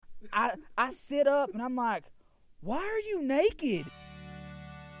I sit up and I'm like, why are you naked?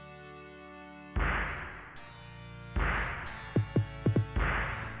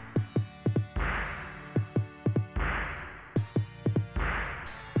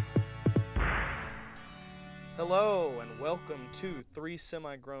 Hello and welcome to Three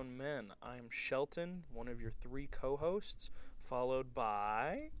Semi-Grown Men. I am Shelton, one of your three co-hosts, followed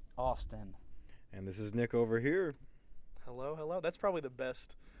by... Austin. And this is Nick over here. Hello. That's probably the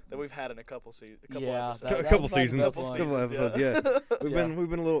best that we've had in a couple episodes. A couple seasons. Couple episodes, yeah. We've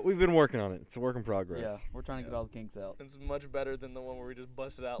been working on it. It's a work in progress. Yeah, we're trying to get all the kinks out. It's much better than the one where we just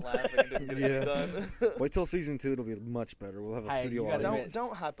busted out laughing and didn't get it done. Wait till season 2, it'll be much better. We'll have a studio you gotta audience.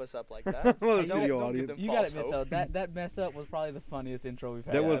 Don't hype us up like that. We'll have a Don't studio give audience. them You gotta false admit hope. though, that mess up was probably the funniest intro we've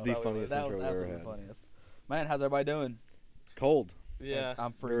had. That was Yeah, the that funniest That intro was we've ever absolutely had. the funniest. Man, how's everybody doing? Cold. Yeah.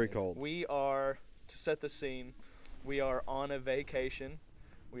 I'm freezing. Very cold. We are, to set the scene, we are on a vacation.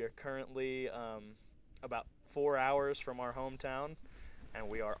 We are currently about 4 hours from our hometown, and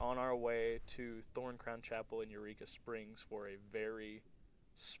we are on our way to Thorncrown Chapel in Eureka Springs for a very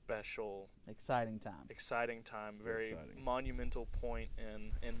special, Exciting time. very exciting. monumental point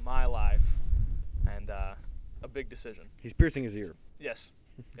in my life, and a big decision. He's piercing his ear. Yes,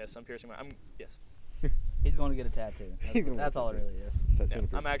 I'm piercing my. Yes. He's going to get a tattoo. He's gonna That's get a all it tattoo. really is. It's Yeah, tattooing a I'm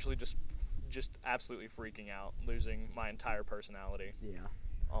piercing. actually just absolutely freaking out, losing my entire personality. Yeah.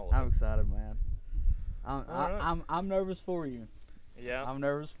 All of I'm it. excited, man. Alright. I'm nervous for you. Yeah. I'm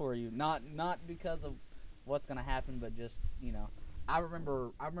nervous for you. Not because of what's gonna happen, but just I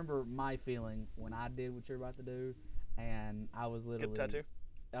remember my feeling when I did what you're about to do, and I was literally Get a tattoo?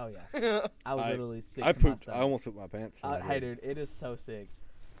 Oh yeah, I was literally sick. I to my pooped. stomach. I almost pooped my pants. when I Hey did. dude, it is so sick.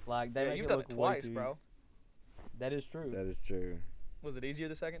 Like they Yeah, make you've it done look it way twice, too bro. That is true. That is true. Was it easier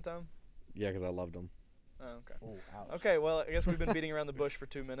the second time? Yeah, because I loved him. Oh, okay. Oh, ouch. Okay, well, I guess we've been beating around the bush for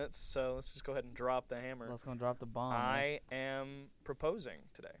 2 minutes, so let's just go ahead and drop the hammer. Let's go drop the bomb. man. I am proposing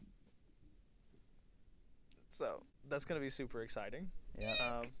today. So, that's going to be super exciting.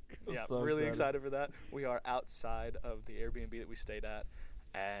 Yeah. I'm Yeah, so really excited. excited for that. We are outside of the Airbnb that we stayed at,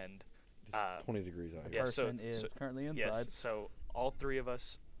 and Just 20 degrees out The here. yeah, so- person is so- currently inside. yes, so all three of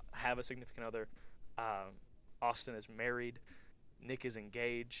us have a significant other. Austin is married, Nick is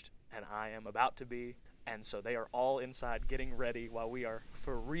engaged, and I am about to be. And so they are all inside getting ready while we are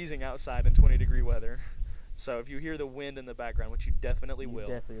freezing outside in 20-degree weather. So if you hear the wind in the background, which you definitely You will,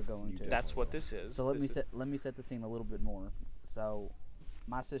 definitely are going You to. that's what this is. So let This is- me set the scene a little bit more. So,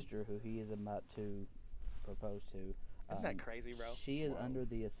 my sister, who he is about to propose to, Isn't that crazy, bro? she is Whoa. under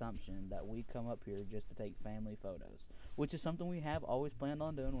the assumption that we come up here just to take family photos, which is something we have always planned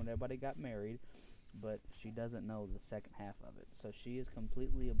on doing when everybody got married. But she doesn't know the second half of it, so she is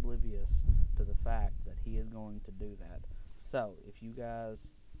completely oblivious to the fact that he is going to do that. So, if you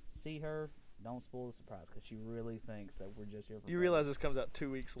guys see her, don't spoil the surprise, because she really thinks that we're just here for. You fun. realize this comes out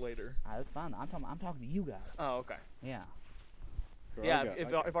 2 weeks later. That's fine. I'm talking to you guys. Oh, okay. Yeah. Bro, Yeah, I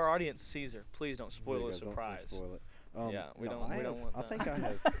got- if our audience sees her, please don't spoil Yeah, the guys, don't surprise. spoil it. Yeah, we no, don't want I that. think I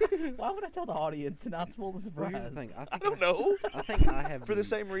have. Why would I tell the audience to not spoil the Well, surprise? here's the thing. I don't know. I think I have. For the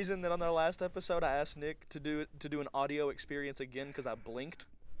same reason that on our last episode, I asked Nick to do an audio experience again because I blinked.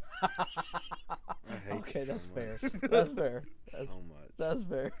 I hate Okay, you so that's much. fair. That's fair. That's, So much. that's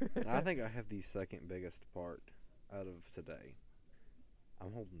fair. I think I have the second biggest part out of today.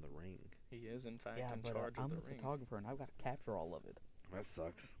 I'm holding the ring. He is, in fact, yeah, in but charge I'm of the the ring. photographer, and I've got to capture all of it. That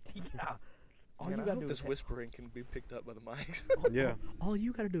sucks. Yeah. All Man, you I gotta hope do this is whispering can be picked up by the mics. Yeah. all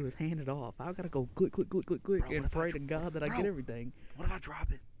you gotta do is hand it off. I've got to go click, Bro, what and if I pray to God that I Bro. get everything. What if I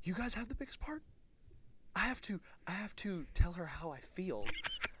drop it? You guys have the biggest part. I have to tell her how I feel,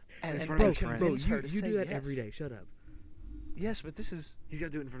 and In and front of his convince friends. her to you say do that yes. every day. Shut up. Yes, but this is. He's got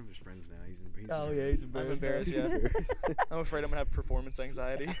to do it in front of his friends now. He's Oh, yeah, embarrassed. he's I'm embarrassed. embarrassed. Yeah, embarrassed. I'm afraid I'm gonna have performance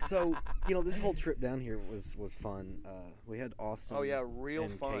anxiety. So, this whole trip down here was fun. We had Austin Oh yeah, real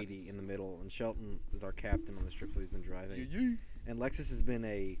and fun. Katie in the middle, and Shelton is our captain on this trip, so he's been driving. Yeah. And Lexus has been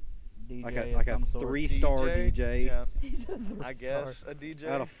a DJ like a of some sort. 3-star DJ Yeah, He's a I three-star. guess a DJ.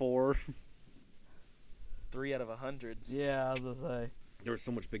 out of 4. 3 out of 100. Yeah, I was gonna say. There was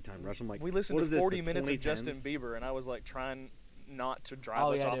so much big time rush. I'm like, We listened what to is this, 40 the minutes of Justin 2010s? Bieber, and I was like trying not to drive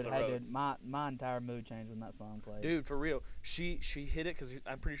Oh us yeah, off dude. the Hey, road. dude. My entire mood changed when that song played. Dude, for real. She hit it because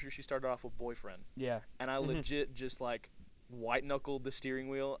I'm pretty sure she started off with Boyfriend. Yeah. And I legit just like white knuckled the steering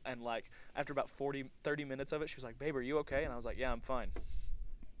wheel. And like after about 30 minutes of it, she was like, "Babe, are you okay?" And I was like, "Yeah, I'm fine."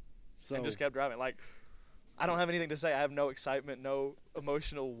 So And just kept driving. Like, I don't have anything to say. I have no excitement, no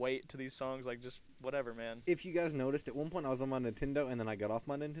emotional weight to these songs. Like, just whatever, man. if you guys noticed, at one point I was on my Nintendo, and then I got off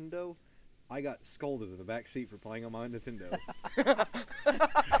my Nintendo. I got scolded in the back seat for playing on my Nintendo.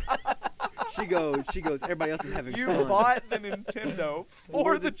 She goes. Everybody else is having You fun. bought the Nintendo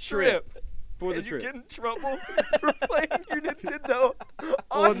for the trip. For the and trip. You get in trouble for playing your Nintendo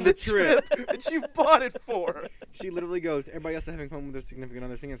On the trip that you bought it for. She literally goes, everybody else is having fun with their significant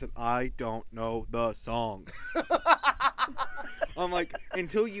other singing. I said, I don't know the song. I'm like,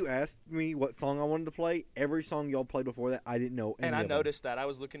 until you asked me what song I wanted to play, every song y'all played before that, I didn't know any And I of them. noticed that. I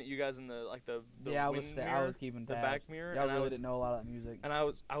was looking at you guys in the Yeah, I wing was mirror, keeping the tabs. back mirror. Y'all and really didn't know a lot of that music. And I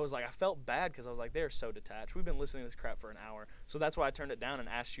was like, I felt bad because I was like, they're so detached. We've been listening to this crap for an hour. So that's why I turned it down and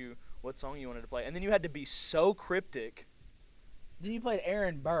asked you what song you wanted to play. And then you had to be so cryptic. Then you played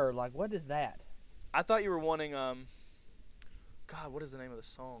Aaron Burr. Like, what is that? I thought you were wanting, God, what is the name of the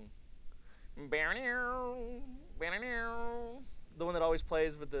song? The one that always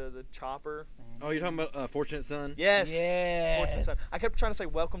plays with the chopper. Oh, you're talking about Fortunate Son? Yes. Yes. Fortunate Son. I kept trying to say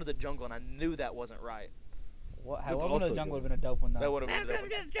Welcome to the Jungle, and I knew that wasn't right. What? That's Welcome to also the Jungle would good. have been a dope one, though. That would have been a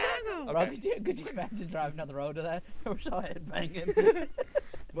dope one. Bro, could you imagine driving down the road to that? We're so headbanging.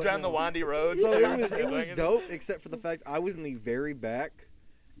 Down the windy roads. So it was dope, except for the fact I was in the very back,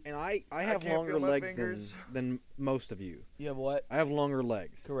 and I have can't longer feel my legs fingers. than most of you. You have what? I have longer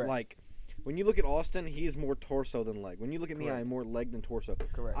legs. Correct. Like, when you look at Austin, he is more torso than leg. When you look at me, I Correct. am more leg than torso.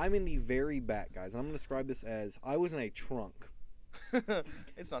 Correct. I'm in the very back, guys, and I'm going to describe this as I was in a trunk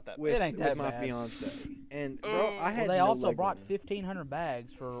It's not that with, It ain't that with my bad. fiance. And, bro, I had Well, they no also leg brought room. 1,500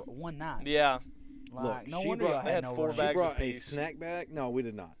 bags for one night. Yeah. Like, Look, no she wonder brought- y'all they had no four room. She bags brought a apiece. snack bag. No, we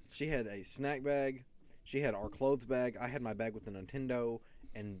did not. She had a snack bag. She had our clothes bag. I had my bag with the Nintendo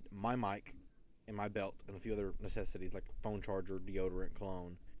and my mic and my belt and a few other necessities like phone charger, deodorant,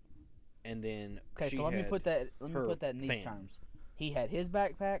 cologne. And then Okay, she so let me had put that in these fan. terms. He had his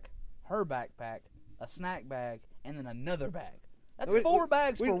backpack, her backpack, a snack bag, and then another bag. That's We- 4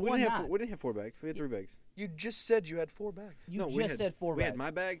 bags we for didn't one have night. we didn't have 4 bags. We had 3 bags. You just said you had 4 bags. You No, we just had- said 4 We bags. had my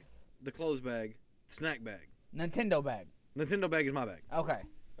bag, the clothes bag, snack bag. Nintendo bag. Nintendo bag is my bag. Okay.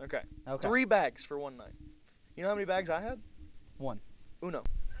 Okay. Okay. 3 bags for one night. You know how many bags I had? 1. Uno.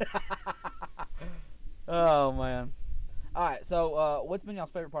 Oh man. All right. So, what's been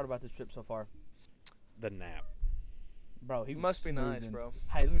y'all's favorite part about this trip so far, The nap. bro? He was Must be nice, snoozing. bro.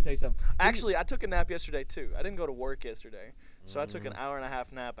 Hey, let me tell you something. Actually, I took a nap yesterday too. I didn't go to work yesterday, so I took an hour and a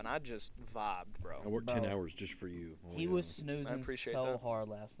half nap, and I just vibed, I bro. worked 10 Bro. hours just for you. Oh, He yeah. was snoozing appreciate so that. hard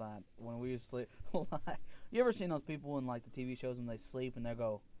last night when we was sleep. You ever seen those people in like the TV shows when they sleep and they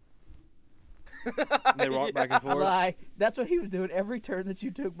go They rock back and forth. like that's what he was doing every turn that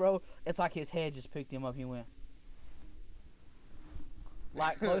you took, bro. It's like his head just picked him up. He went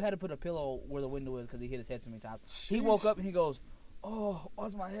like Chloe had to put a pillow where the window is because he hit his head so many times. He woke up and he goes, "Oh,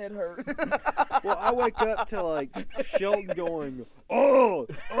 why's my head hurt?" Well, I wake up to like Shelton going, "Oh,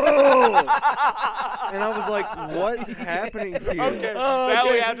 oh," and I was like, "What's happening here?" Okay, Oh, now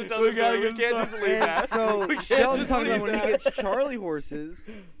okay. we have to tell We the story. gotta We get can't just leave And that. so We can't Shelton's just talking about leave when he that. gets Charlie horses,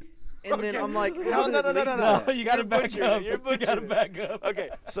 and then Okay. I'm like, No, "How did no, it no, lead no, to no. that?" You gotta You're back butchering up. it. You're You gotta butchering it. back up. Okay,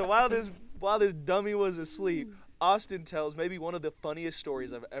 so while this dummy was asleep, Austin tells maybe one of the funniest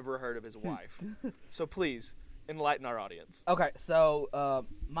stories I've ever heard of his wife. So please enlighten our audience. Okay, so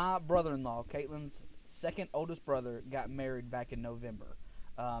my brother-in-law, Caitlin's second oldest brother, got married back in November,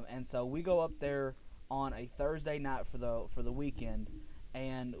 and so we go up there on a Thursday night for the weekend,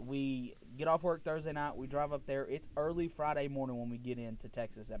 and we get off work Thursday night. We drive up there. It's early Friday morning when we get into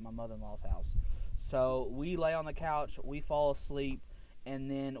Texas at my mother-in-law's house. So we lay on the couch, we fall asleep, and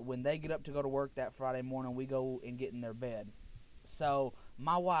then when they get up to go to work that Friday morning, we go and get in their bed. So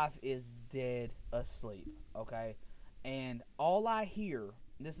my wife is dead asleep, okay? And all I hear,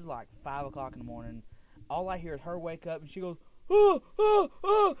 this is like 5 o'clock in the morning, all I hear is her wake up and she goes, and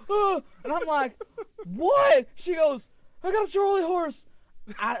I'm like, what? She goes, I got a Charlie horse.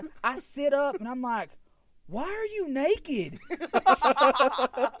 I sit up and I'm like, why are you naked?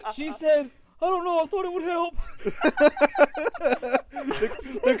 She said, I don't know, I thought it would help.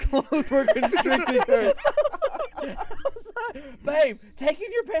 The clothes were constricting her. I was like, babe, taking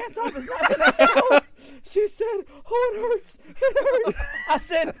your pants off is not gonna help. She said, oh, it hurts. It hurts. I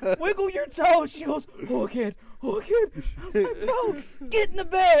said, wiggle your toes. She goes, oh, I can't. Oh, I can't. I was like, bro, get in the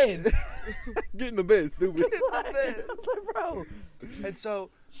bed. Get in the bed, stupid. I was like, bro. And so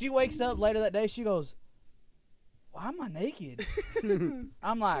She wakes up later that day. She goes, why am I naked?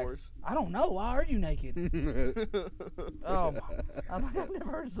 I'm like, course. I don't know. Why are you naked? Oh, I was like, I've never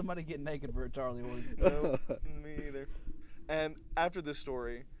heard somebody get naked for a Charlie horse. Me either. And after this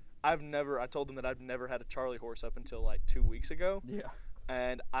story, I told them that I've never had a Charlie horse up until like 2 weeks ago. Yeah.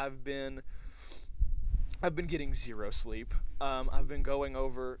 And I've been getting zero sleep. I've been going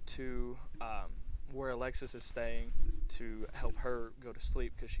over to where Alexis is staying to help her go to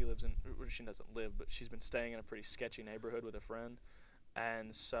sleep because she lives in, well, she doesn't live, but she's been staying in a pretty sketchy neighborhood with a friend.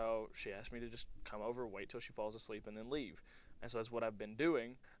 And so she asked me to just come over, wait till she falls asleep, and then leave. And so that's what I've been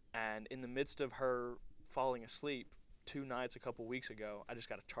doing. And in the midst of her falling asleep 2 nights a couple weeks ago, I just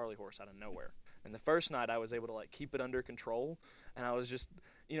got a Charlie horse out of nowhere. And the first night I was able to like keep it under control, and I was just,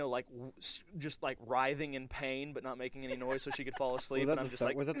 you know, like just like writhing in pain but not making any noise so she could fall asleep. And I'm just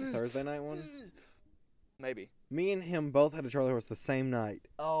like, was that the Thursday night one? Maybe. Me and him both had a Charlie horse the same night,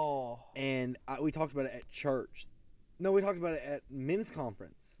 Oh. and we talked about it at church. No, we talked about it at men's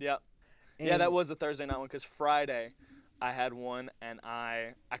conference. Yeah. And Yeah, that was the Thursday night one because Friday I had one and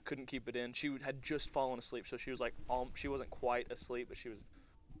I couldn't keep it in. She had just fallen asleep, so she was like, she wasn't quite asleep, but she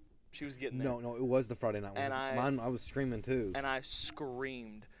was getting there. No, it was the Friday night one. And I was screaming too. And I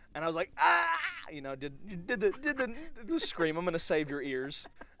screamed, and I was like, ah, you know, did the scream. I'm gonna save your ears,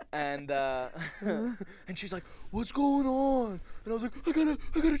 and and she's like, what's going on? And I was like, I got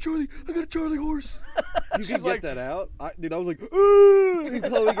a Charlie horse. You She's can like, get that out. I was like, "Ooh!" And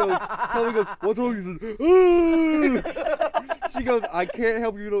Chloe goes, what's wrong? He says, "Ooh!" She goes, I can't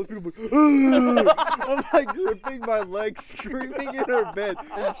help you, don't speak. I'm like, "Ooh!" I'm like gripping my legs, screaming in her bed.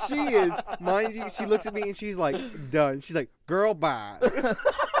 She is, mind you, she looks at me and she's like, done. She's like, girl, bye.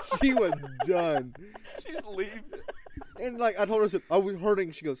 She was done. she just leaves. And like I told her, I said, I was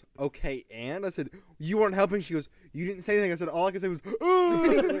hurting. She goes, okay, and I said, you weren't helping. She goes, you didn't say anything. I said, all I could say was,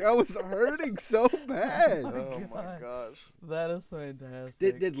 "Ooh!" Like, I was hurting so bad. Oh my gosh. That is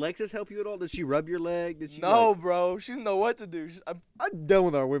fantastic. Did Lexus help you at all? Did she rub your leg? Did she? No, like- bro, she didn't know what to do. I'm done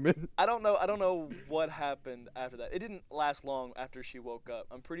with our women. I don't know what happened after that. It didn't last long after she woke up.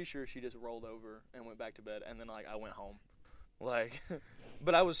 I'm pretty sure she just rolled over and went back to bed, and then like I went home. Like,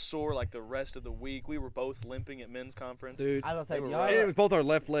 but I was sore like the rest of the week. We were both limping at men's conference. Dude. I was gonna say, They do were y'all And it ever, was both our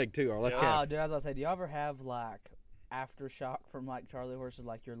left leg too, our left Yeah. calf. oh, dude, I was gonna say, do y'all ever have like aftershock from like Charlie horses,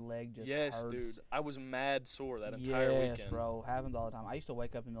 like your leg just Yes, hurts? dude. I was mad sore that entire Yes, weekend. bro, happens all the time. I used to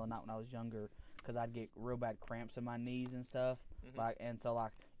wake up in the middle of the night when I was younger because I'd get real bad cramps in my knees and stuff. Mhm. Like, and so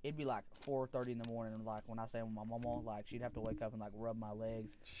like it'd be like 4:30 in the morning, and like when I stayed with my mama, like she'd have to wake up and like rub my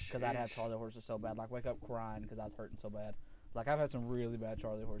legs because I'd have Sheesh. Charlie horses so bad, like wake up crying because I was hurting so bad. Like I've had some really bad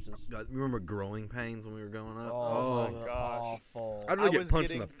Charlie horses. God, remember growing pains when we were growing up? Oh, my they're gosh. awful. I'd rather I get was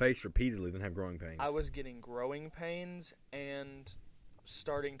punched in getting- the face repeatedly than have growing pains. I was getting growing pains and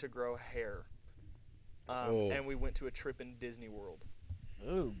starting to grow hair. Oh. And we went to a trip in Disney World,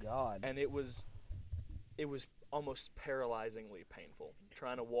 Oh God. and it was almost paralyzingly painful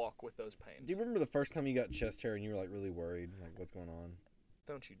trying to walk with those pains. Do you remember the first time you got chest hair and you were like really worried, like what's going on?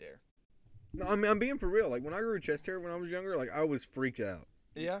 Don't you dare. No, I mean I'm being for real. Like when I grew chest hair when I was younger, like I was freaked out.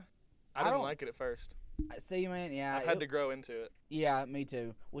 Yeah. I I didn't don't- like it at first. See, man, yeah, I've had to grow into it. yeah, me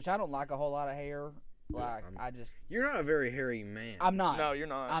too. Which I don't like a whole lot of hair. Like I just, You're not a very hairy man. I'm not. No, you're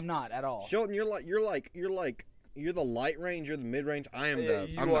not. I'm not at all. Sheldon, you're the light range, you're the mid range. I am Yeah, the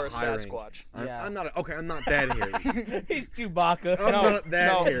you I'm are a the high range. Sasquatch. Yeah. I'm not I'm not that hairy. He's Chewbacca. I'm not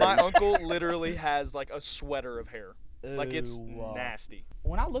that no, hairy. my uncle literally has like a sweater of hair. Like it's Ooh, nasty.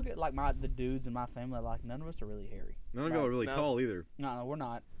 When I look at like the dudes in my family, like none of us are really hairy. None of y'all are really No. tall either. No, we're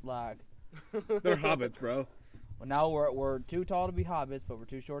not. Like, They're hobbits, bro. well, no, we're too tall to be hobbits, but we're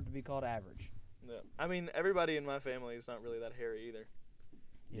too short to be called average. Yeah. I mean, everybody in my family is not really that hairy either,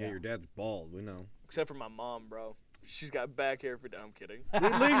 Yeah, your dad's bald. We know. except for my mom, bro. She's got back hair for. I'm kidding.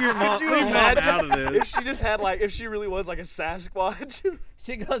 Leave your mom, Could you leave mom imagine out of if this. she just had like, if she really was like a Sasquatch?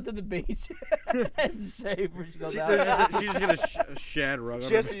 She goes to the beach as a shaver. She goes out. She's just gonna shad rug.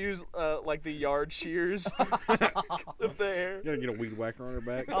 She has to use like the yard shears of the hair. Gotta get a weed whacker on her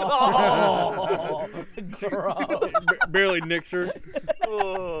back. Oh, gross. Barely nicks her.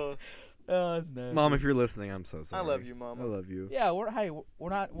 Ugh. Oh, that's nasty. Mom, if you're listening, I'm so sorry. love you, Mama. I love you. Yeah, we're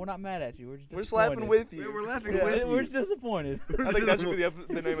not mad at you. We're just We're just laughing with you. Yeah, we're laughing Yeah, with you. we're just disappointed. I think that should be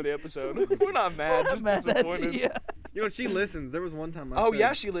the name of the episode. We're not mad, We're just not mad at disappointed. you. You know, she listens. There was one time Oh said,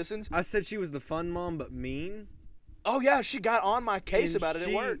 yeah, she listens. I said she was the fun mom, but mean. Oh yeah, she got on my case And about it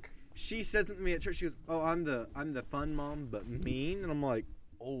at work. She said something to me at church. She goes, "Oh, I'm the fun mom, but mean." And I'm like,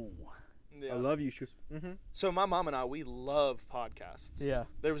 Oh. Yeah. "I love you." She goes, "Mm-hmm." So my mom and I, we love podcasts. Yeah.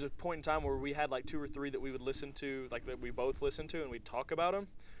 There was a point in time where we had like 2 or 3 that we would listen to, like that we both listened to, and we'd talk about them.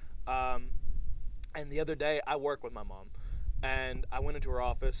 And the other day, I work with my mom, and I went into her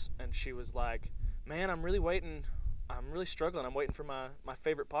office, and she was like, "Man, I'm really waiting. I'm really struggling. I'm waiting for my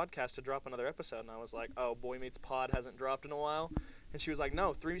favorite podcast to drop another episode." And I was like, "Oh, Boy Meets Pod hasn't dropped in a while." And she was like,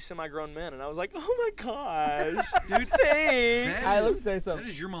 "No, 3 semi-grown men." And I was like, "Oh my gosh, Dude, thanks." Hey, let me say something.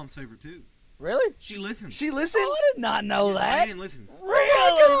 is your mom's favorite too. Really? She listens. She listens? Oh, I did not know that. Diane listens.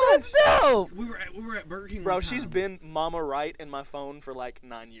 Really? That's dope. We were at Burger King. Bro, one she's time. been Mama Right in my phone for like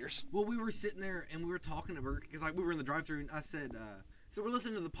 9 years. Well, we were sitting there and we were talking to Burger King because like we were in the drive-thru and I said, so we're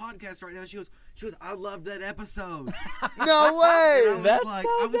listening to the podcast right now. She goes, I love that episode. No way! And I was That's like, so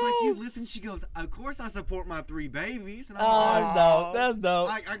I was like, you dope. listen. She goes, of course I support my 3 babies. And I Oh, was that's dope. That's dope.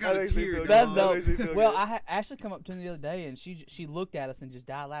 like, I got That a makes me tear. feel That's good. dog. dope. makes me feel Well, good. Ashley come up to me the other day and she looked at us and just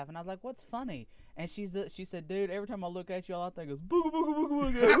died laughing. I was like, "What's funny?" And she said, "Dude, every time I look at you, all I think is booga booga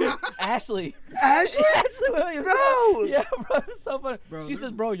booga booga." Ashley. Ashley? Ashley Williams. No! Yeah, bro, it's so funny. Bro, she there's-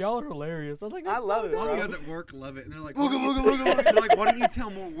 says, "Bro, y'all are hilarious." I was like, I "That's love so it, All bro. the guys at work love it, and they're like, Booga, why don't booga, you- booga, booga. they're like, why don't you tell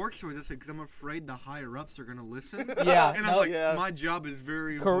more work stories? I said, because I'm afraid the higher ups are gonna listen. Yeah, and I'm no, like, yeah. my job is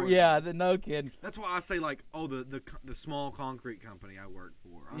very Cor- important. yeah, no kidding. That's why I say like, oh, the small concrete company I work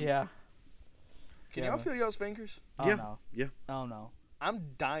for. Yeah. Can Yeah, y'all man. feel y'all's fingers? Oh Yeah. no. Yeah. Oh no. I'm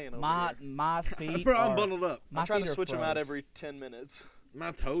dying over My here. my feet. Bro, I'm are, bundled up. My I'm trying feet to are switch them froze. out every 10 minutes. My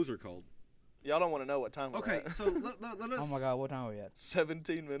toes are cold. Y'all don't want to know what time we're Okay, at. so let us. Oh my god, what time are we at?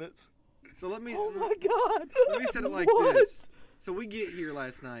 17 minutes. So let me Oh my god. let me set it like What? this. So we get here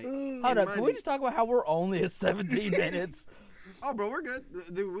last night. Hold and up, mind can we you- just talk about how we're only at 17 minutes? Oh, bro, we're good.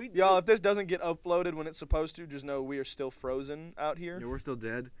 Y'all, if this doesn't get uploaded when it's supposed to, just know we are still frozen out here. Yeah, we're still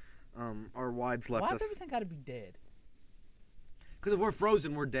dead. Our wives left Why's us. everything got to be dead? Because if we're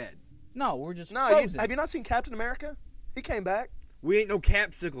frozen, we're dead. No, we're just No, frozen. have you not seen Captain America? He came back. We ain't no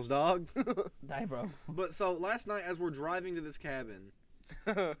capsicles, dog. Die, bro. But so last night, as we're driving to this cabin,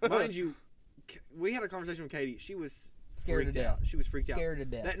 mind you, we had a conversation with Katie. She was Scared to freaked death. out. She was freaked Scared out. to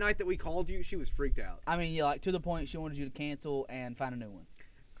death. That night that we called you, she was freaked out. I mean, yeah, like to the point she wanted you to cancel and find a new one.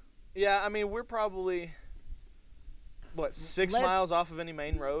 Yeah, I mean, we're probably, what, 6 Let's- miles off of any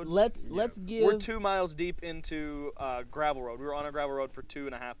main road? Let's give. We're 2 miles deep into gravel road. We were on a gravel road for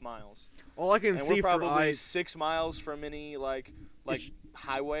 2.5 miles. All I can And see we're for probably eyes. 6 miles from any, like It's-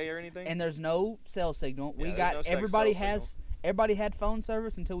 highway or anything. and there's no cell signal. Yeah, We there's got no everybody cell has everybody had phone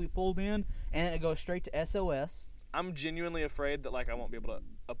service until we pulled in, and then it goes straight to SOS. I'm genuinely afraid that, like, I won't be able to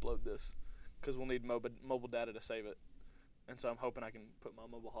upload this because we'll need mobile data to save it. And so I'm hoping I can put my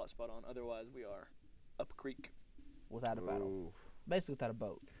mobile hotspot on. Otherwise, we are up creek. Without a paddle. Ooh. Basically without a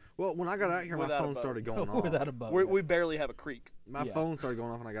boat. Well, when I got out here, my Without a phone boat. started going off. Without a boat. We barely have a creek. My Yeah. phone started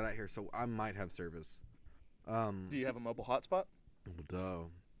going off when I got out here, so I might have service. Do you have a mobile hotspot? Duh.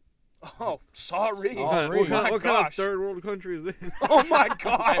 Oh, sorry. Oh, What really? kind, my what kind of gosh. third world country is this? Oh my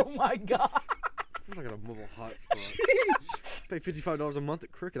gosh. Oh my god. Feels like I got a mobile hotspot. Pay $55 a month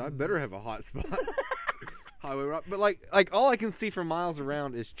at Cricket. I better have a hotspot. Highway route, but like all I can see for miles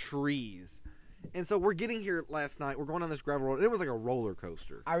around is trees. And so we're getting here last night. We're going on this gravel road. And it was like a roller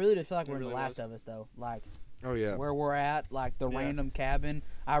coaster. I really do feel like we're in really The Last was. of Us though. Like Oh yeah. where we're at, like the Yeah. random cabin.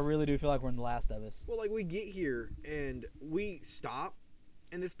 I really do feel like we're in The Last of Us. Well, like we get here and we stop,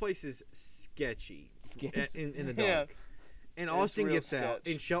 and this place is sketchy in the dark. Yeah. And It's Austin real gets out,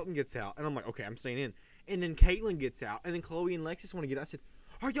 sketch. and Shelton gets out, and I'm like, okay, I'm staying in. And then Caitlin gets out, and then Chloe and Lexus want to get out. I said,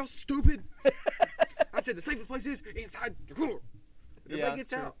 are y'all stupid? I said, the safest place is inside the car. Everybody gets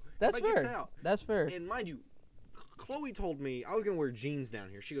true. out. That's Everybody fair. gets out. That's fair. And mind you, Chloe told me I was going to wear jeans down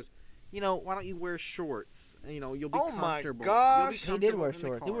here. She goes, why don't you wear shorts? And, you'll be Oh my comfortable. gosh. He did wear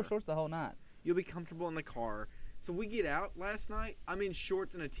shorts. He wore shorts the whole night. You'll be comfortable in the car. So we get out last night. I'm in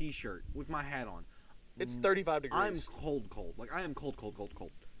shorts and a t-shirt with my hat on. It's 35 degrees. I'm cold. Like, I am cold.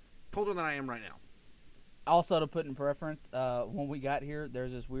 Colder than I am right now. Also, to put in preference, when we got here,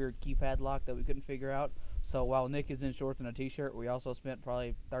 there's this weird keypad lock that we couldn't figure out. So while Nick is in shorts and a t-shirt, we also spent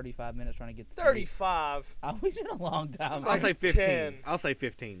probably 35 minutes trying to get the key. 35. We spent a long time. It's I'll like say 15. 10. I'll say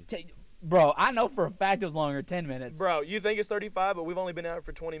 15. Bro, I know for a fact it was longer than 10 minutes. Bro, you think it's 35, but we've only been out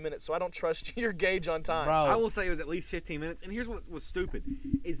for 20 minutes, so I don't trust your gauge on time. Bro. I will say it was at least 15 minutes. And here's what was stupid: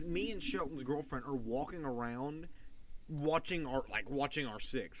 is me and Shelton's girlfriend are walking around, watching our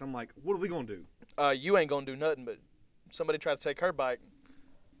six. I'm like, what are we gonna do? You ain't gonna do nothing, but somebody try to take her bike,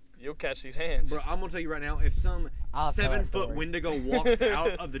 you'll catch these hands. Bro, I'm gonna tell you right now: if some I'll tell that 7-foot story. Wendigo walks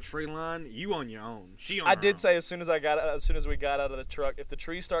out of the tree line, you on your own. She on I her did own. say as soon as we got out of the truck, if the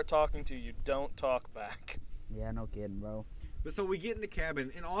trees start talking to you, don't talk back. Yeah, no kidding, bro. But so we get in the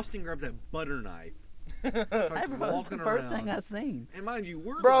cabin, and Austin grabs that butter knife, starts Hey, bro, that's walking the first around. thing I seen. And mind you,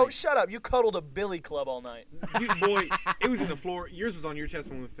 we're Bro, like, shut up. You cuddled a billy club all night. boy, it was in the floor. Yours was on your chest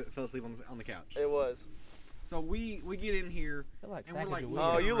when we fell asleep on the couch. It was. So we get in here, I feel like and we're like, Sacagawea.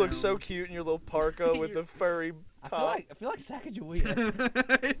 Oh, looking you look so around. cute in your little parka with the furry top. I feel like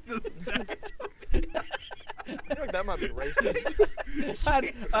Sacagawea. It's a- I feel like that might be racist. I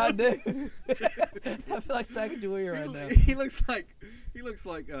do. I feel like Sacagawea right now. He looks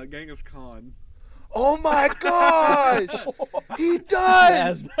like Genghis Khan. Oh my gosh! He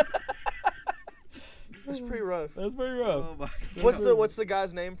does. That's pretty rough. That's pretty rough. Oh my What's the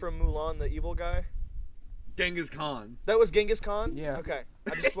guy's name from Mulan, the evil guy? Genghis Khan. That was Genghis Khan? Yeah. Okay.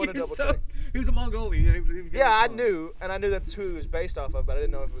 I just want to He was double check. He was a Mongolian. He was Genghis Yeah, I Khan. knew, and I knew that's who he was based off of, but I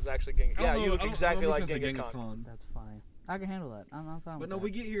didn't know if it was actually Genghis. I Yeah, don't you know, look I don't- exactly I'm like just gonna say Genghis Khan. That's funny. I can handle that. I'm fine But with no, that.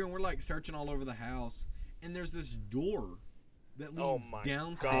 we get here and we're like searching all over the house, and there's this door that Oh leads my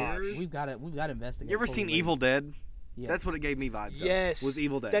downstairs. We've got to investigate. You ever before seen we leave. Evil Dead? Yes. That's what it gave me vibes Yes. of. Was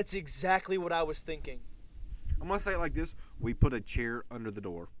Evil Dead. That's exactly what I was thinking. I'm gonna say it like this: we put a chair under the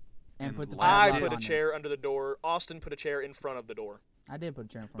door. And put the last I padlock put a on it. chair under the door. Austin put a chair in front of the door. I did put a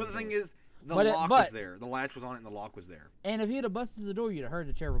chair in front. But of the thing door. is, the But lock but- was there. The latch was on it, and the lock was there. And if he'd have busted the door, you'd have heard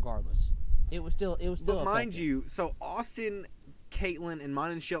the chair regardless. It was still. But mind effective. you, so Austin, Caitlin, and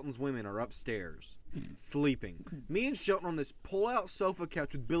mine and Shelton's women are upstairs sleeping. Me and Shelton on this pull-out sofa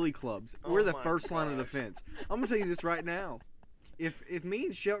couch with billy clubs. Oh We're the my first line of gosh. defense. I'm gonna tell you this right now: if me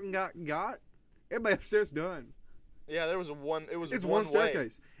and Shelton got everybody upstairs done. Yeah, there was one. It was It's one one way.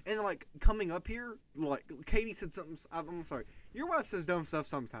 staircase, and like coming up here, like Katie said something. I'm sorry. Your wife says dumb stuff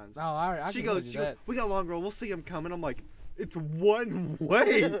sometimes. Oh, I She can goes, do that. we got a long road. We'll see him coming. I'm like, it's one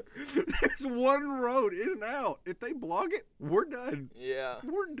way. There's one road in and out. If they block it, we're done. Yeah,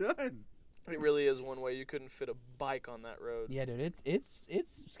 We're done. it really is one way. You couldn't fit a bike on that road. Yeah, dude,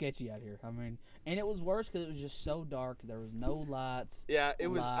 it's sketchy out here. I mean, and it was worse because it was just so dark. There was no lights. Yeah, it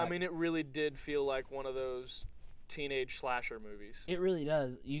was. I Like- mean, it really did feel like one of those teenage slasher movies. It really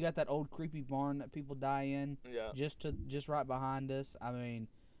does. You got that old creepy barn that people die in, Yeah, just right behind us. I mean,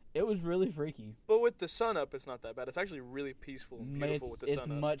 it was really freaky. but with the sun up, it's not that bad. It's actually really peaceful and beautiful with the It's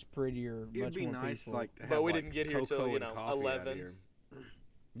sun up. much prettier. It'd much be more nice, peaceful. like, to have, But we like, didn't get here till, cocoa you and know, coffee out 11. here.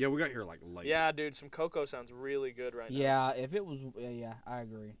 Yeah, we got here like late. Yeah, dude, some cocoa sounds really good right now. Yeah, if it was, yeah, I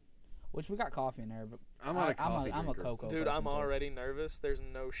agree. Which we got coffee in there, but I'm not a coffee I'm a drinker. cocoa. Dude, person I'm too. already nervous. There's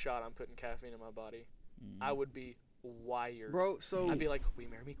no shot I'm putting caffeine in my body. I would be wired. Bro, so I'd be like, will you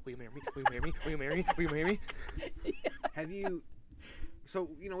marry me? Will you marry me? Will you marry me? Will you marry me? Will you marry me? have you? So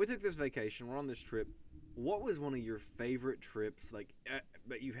we took this vacation. We're on this trip. What was one of your favorite trips, like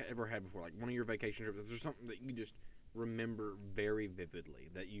that you've ever had before? Like one of your vacation trips? Is there something that you just remember very vividly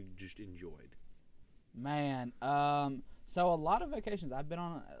that you just enjoyed? Man, so a lot of vacations I've been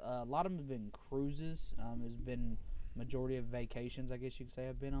on, a lot of them have been cruises. It's been majority of vacations, I guess you could say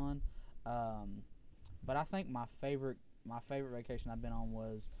I've been on. But I think my favorite vacation I've been on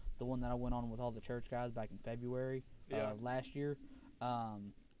was the one that I went on with all the church guys back in February Yeah. last year.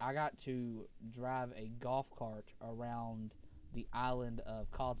 I got to drive a golf cart around the island of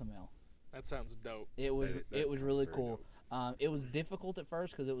Cozumel. That sounds dope. It was That it was sounds really very cool. It was difficult at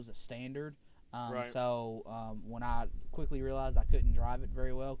first because it was a standard. Right. So when I quickly realized I couldn't drive it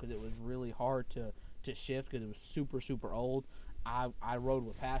very well because it was really hard to shift because it was super old, I rode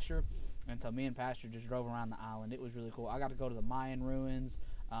with Pastor, and so me and Pastor just drove around the island. It was really cool. I got to go to the Mayan ruins.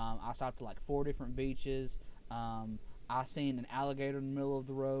 I stopped at like 4 different beaches. I seen an alligator in the middle of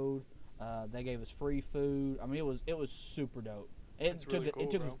the road. They gave us free food. I mean, it was super dope. That's really cool,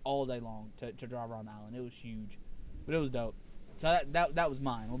 it took bro. us all day long to drive around the island. It was huge, but it was dope. So that was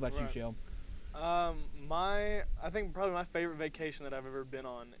mine. What about you, Right. Shell? I think probably my favorite vacation that I've ever been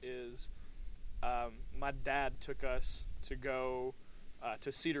on is, my dad took us to go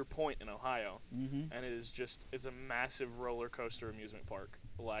to Cedar Point in Ohio, Mm-hmm. and it's a massive roller coaster amusement park.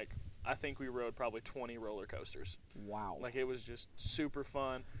 Like, I think we rode probably 20 roller coasters. Wow. Like, it was just super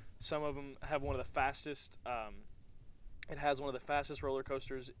fun. Some of them have one of the fastest. It has one of the fastest roller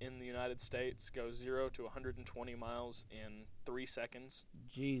coasters in the United States. Goes 0 to 120 miles in 3 seconds.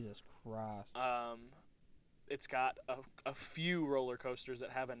 Jesus Christ. It's got a few roller coasters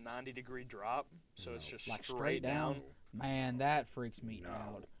that have a 90-degree drop, so it's just Like straight down. Man, that freaks me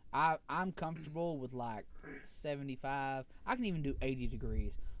out. I'm comfortable with like 75. I can even do 80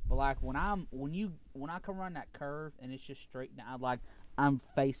 degrees. But like when I come around that curve and it's just straight down, like I'm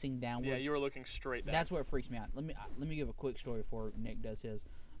facing downwards. Yeah, you were looking straight down. That's what freaks me out. Let me give a quick story before Nick does his.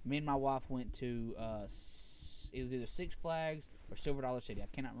 Me and my wife went to it was either Six Flags or Silver Dollar City. I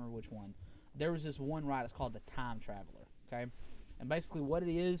cannot remember which one. There was this one ride. It's called the Time Traveler. Okay, and basically what it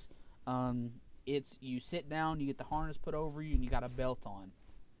is, it's you sit down, you get the harness put over you, and you got a belt on,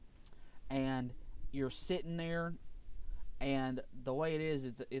 and you're sitting there, and the way it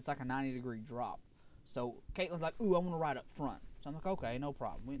is, it's like a 90-degree drop. So Caitlin's like, "Ooh, I want to ride up front." So I'm like, "Okay, no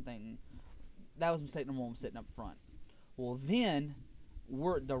problem." We didn't think that was mistake number one, sitting up front. Well, then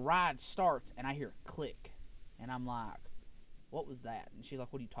the ride starts, and I hear a click, and I'm like, what was that? And she's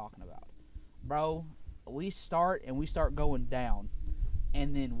like, what are you talking about? Bro, we start going down,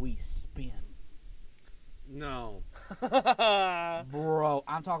 and then we spin. No. Bro,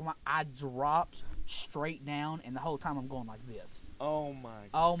 I'm talking about I dropped straight down, and the whole time I'm going like this. Oh my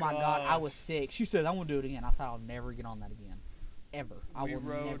God, I was sick. She said, I want to do it again. I said, I'll never get on that again. Ever. I will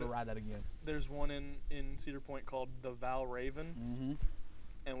never ride that again. There's one in Cedar Point called the Val Raven. Mm-hmm.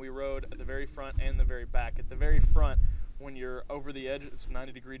 And we rode at the very front and the very back. At the very front, when you're over the edge, it's a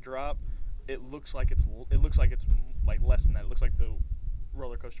 90-degree drop. It looks like it's like less than that. It looks like the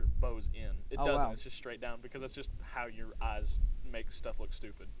roller coaster bows in. It doesn't. Wow. It's just straight down because that's just how your eyes make stuff look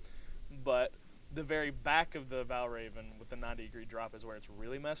stupid. But the very back of the Val Raven with the 90-degree drop is where it's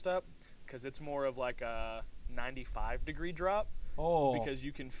really messed up because it's more of like a 95-degree drop. Oh. Because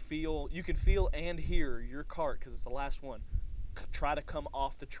you can feel and hear your cart, because it's the last one, try to come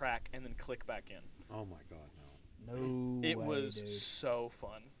off the track and then click back in. Oh my God, no. No It way, was dude. so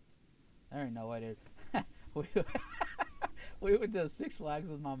fun. There ain't no way, dude. we went to Six Flags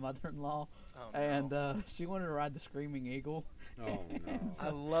with my mother-in-law, and she wanted to ride the Screaming Eagle. Oh no! I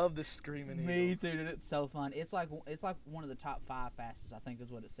love the Screaming Eagle. Me too, dude. It's so fun. It's like one of the top 5 fastest, I think, is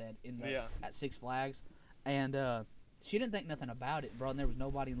what it said at Six Flags, and she didn't think nothing about it, bro. And there was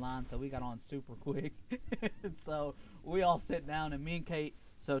nobody in line, so we got on super quick. And so we all sit down, and me and Kate.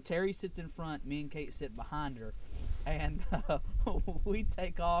 So Terry sits in front, me and Kate sit behind her, and we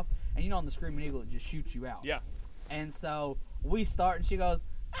take off. And you know, on the Screaming Eagle, it just shoots you out. Yeah. And so we start, and she goes,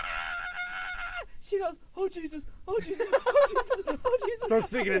 ah! She goes, oh Jesus, oh Jesus, oh Jesus, oh Jesus. Start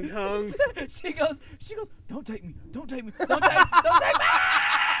speaking in tongues. She goes, don't take me, don't take me, don't take me.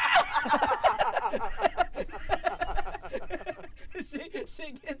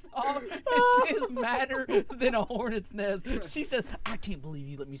 She gets off, and she is madder than a hornet's nest. She says, I can't believe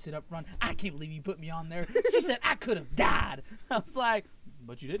you let me sit up front. I can't believe you put me on there. She said, I could have died. I was like,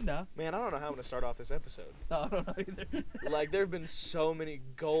 but you didn't die. Man, I don't know how I'm going to start off this episode. No, I don't know either. Like, there have been so many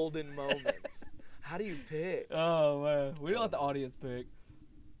golden moments. How do you pick? Oh, man. We don't let the audience pick.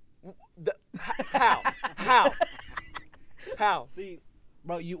 How? See,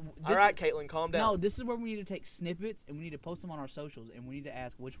 bro, all right, Caitlin, calm down. No, this is where we need to take snippets, and we need to post them on our socials, and we need to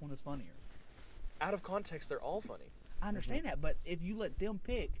ask which one is funnier. Out of context, they're all funny. I understand that, but if you let them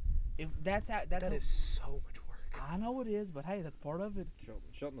pick, if that is so much work. I know it is, but hey, that's part of it.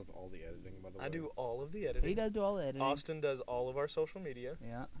 Shelton does all the editing, by the way. I do all of the editing. He does do all the editing. Austin does all of our social media.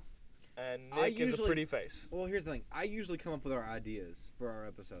 Yeah. And Nick is a pretty face. Well, here's the thing. I usually come up with our ideas for our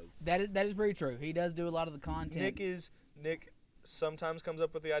episodes. That is very true. He does do a lot of the content. Nick sometimes comes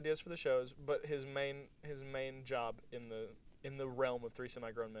up with the ideas for the shows, but his main job in the realm of Three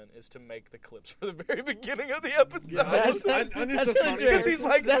Semi-Grown Men is to make the clips for the very beginning of the episode. Yeah, because he's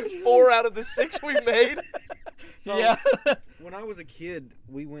like, that's 4 out of the 6 we made. So, yeah. When I was a kid,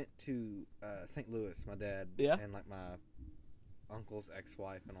 we went to St. Louis, my dad, and like my uncle's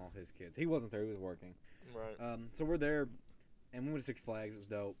ex-wife and all his kids. He wasn't there, he was working. Right. So we're there, and we went to Six Flags. It was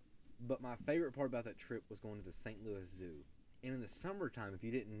dope. But my favorite part about that trip was going to the St. Louis Zoo. And in the summertime, if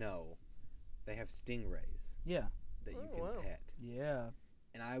you didn't know, they have stingrays. Yeah. That you can pet. Yeah.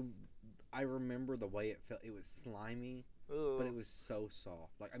 And I remember the way it felt. It was slimy, but it was so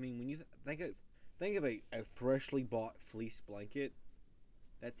soft. Like, I mean, when you think of a freshly bought fleece blanket,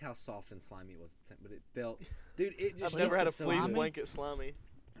 that's how soft and slimy it was. But it felt, dude, it just. I've never had a so fleece good. blanket slimy.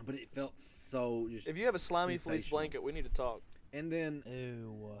 But it felt so just. If you have a slimy fleece blanket, we need to talk. And then,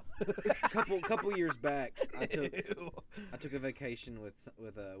 couple years back, I took a vacation with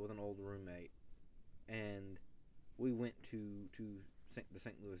an old roommate, and we went to the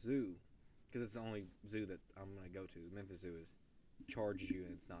St. Louis Zoo, because it's the only zoo that I'm gonna go to. Memphis Zoo charges you,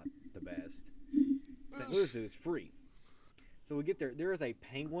 and it's not the best. St. Louis Zoo is free. So we get there. There is a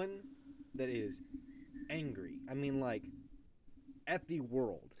penguin that is angry. I mean, like, at the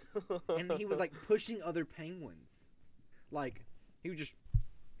world, and he was like pushing other penguins. Like, he was just,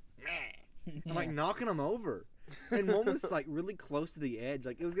 meh. I'm like knocking him over. And one was like really close to the edge.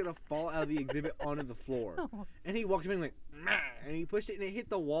 Like, it was going to fall out of the exhibit onto the floor. And he walked up and went, meh. And he pushed it and it hit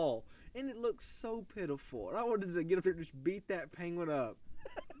the wall. And it looked so pitiful. And I wanted to get up there and just beat that penguin up.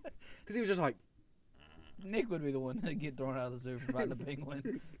 Because he was just like, Nick would be the one to get thrown out of the zoo for fighting a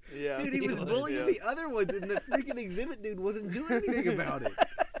penguin. Yeah. Dude, he was bullying the other ones. And the freaking exhibit dude wasn't doing anything about it.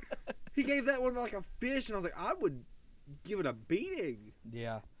 He gave that one like a fish. And I was like, I would give it a beating.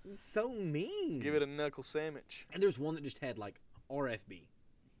 Yeah. It's so mean. Give it a knuckle sandwich. And there's one that just had like RFB.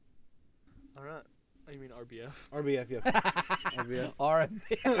 All right. Oh, you mean RBF? RBF, yeah. RBF.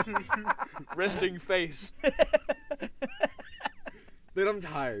 RFB. Resting face. Dude, I'm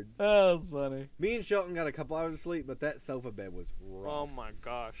tired. That was funny. Me and Shelton got a couple hours of sleep, but that sofa bed was rough. Oh my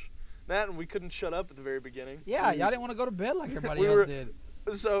gosh. That and we couldn't shut up at the very beginning. Yeah, y'all didn't want to go to bed like everybody We else were- did.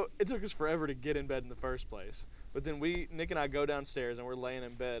 So it took us forever to get in bed in the first place. But then Nick and I go downstairs and we're laying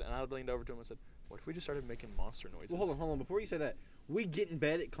in bed and I leaned over to him and said, "What if we just started making monster noises?" Well, hold on. Before you say that, we get in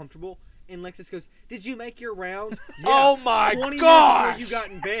bed, at comfortable, and Lexus goes, "Did you make your rounds?" Yeah, Oh my 20 gosh! minutes before you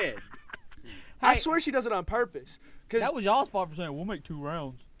got in bed. I Hey. swear she does it on purpose. That was y'all's fault for saying we'll make 2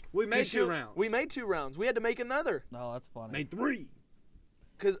 rounds. We made 2 rounds. We made 2 rounds. We had to make another No, that's funny. made 3.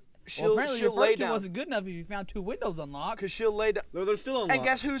 because well, she'll apparently she'll your lay first 2 down. wasn't good enough if you found 2 windows unlocked. Because she'll lay down. No, they're still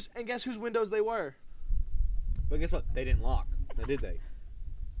unlocked. And guess whose windows they were? But guess what? They didn't lock. Now, did they?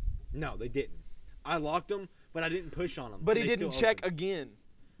 No, they didn't. I locked them, but I didn't push on them. But and he they didn't still check opened. again.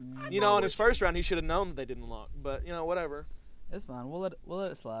 I You know, know on his which- first round, he should have known that they didn't lock. But you know, whatever. It's fine. We'll let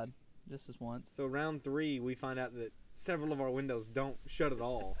it slide. Just this once. So round 3, we find out that several of our windows don't shut at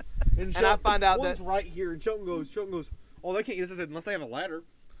all. And I find out one's that- right here, and Shelton goes, "Oh, they can't get this." I said, "Unless they have a ladder."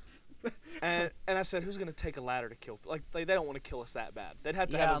 And I said, who's gonna take a ladder to kill? Like they don't want to kill us that bad. They'd have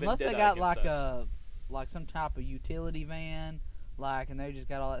to Yeah, have a unless they vendetta got against like us. like some type of utility van, and they just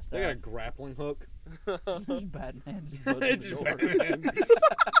got all that stuff. They got a grappling hook. There's Batman. Just It's just just Batman.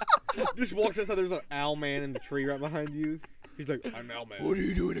 Just walks outside. There's an owl man in the tree right behind you. He's like, "I'm Owl Man." What are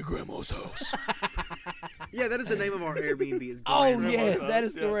you doing at Grandma's house? Yeah, that is the name of our Airbnb. Is Oh Grandma's yes, House. that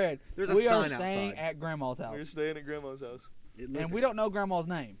is Yeah. correct. There's a we are sign staying outside. at Grandma's We're house, staying at Grandma's house. It looks and we like- don't know Grandma's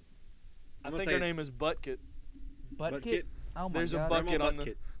name. I I'm gonna think say her name it's- is Buttkit. Buttkit. Oh my There's a god. bucket Grandma on the.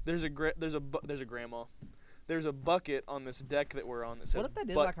 Buttkit. There's a grandma. There's a bucket on this deck that we're on that says What if that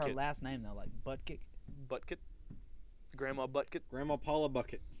is like her Buttkit. last name though, like Buttkick? Buttkit. Grandma Buttkit. Grandma Paula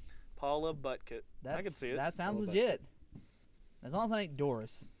Bucket. Paula Buttkit. I can see it. That sounds Paula legit. As long as I ain't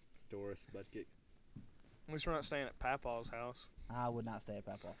Doris, Doris Bucket. At least we're not staying at Papa's house. I would not stay at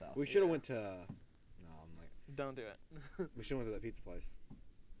Papa's house. We should have went to. No, I'm like. Don't do it. We should have went to that pizza place.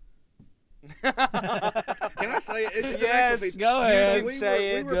 Can I say it? It's an Yes, actual pizza. go You ahead. can we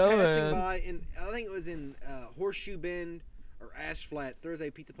say were, it. We were Go passing ahead. by, and I think it was in Horseshoe Bend or Ash Flats. There was a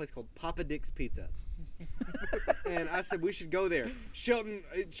pizza place called Papa Dick's Pizza. And I said we should go there. Shelton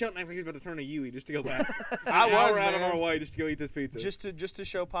acted like he was about to turn a Yui just to go back. I An hour was, out of man. our way just to go eat this pizza. just to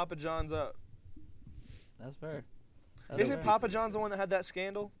show Papa John's up. That's fair. That's Isn't fair. Papa John's the one that had that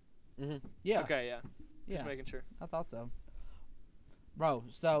scandal? Yeah. Okay, yeah. Yeah. Just making sure. I thought so. Bro,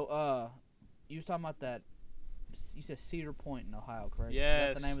 so you was talking about that. You said Cedar Point in Ohio, correct? Is that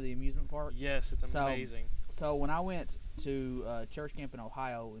Yes. the name of the amusement park? Yes, it's So- amazing. So when I went to church camp in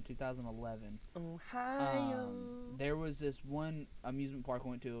Ohio in 2011, there was this one amusement park I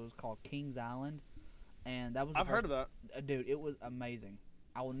went to. It was called Kings Island, and that was. I've heard of that. Dude, it was amazing.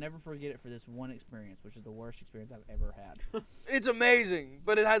 I will never forget it for this one experience, which is the worst experience I've ever had. It's amazing,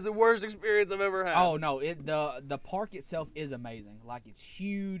 but it has the worst experience I've ever had. Oh no, the park itself is amazing. Like it's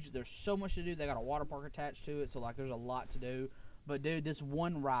huge. There's so much to do. They got a water park attached to it, so like there's a lot to do. But dude, this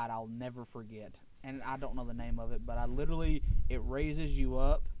one ride I'll never forget, and I don't know the name of it, but it raises you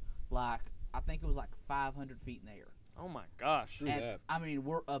up like I think it was like 500 feet in the air. Oh my gosh. Screw And, that. I mean,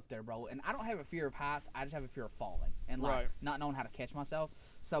 we're up there, bro. And I don't have a fear of heights. I just have a fear of falling and like Right. not knowing how to catch myself.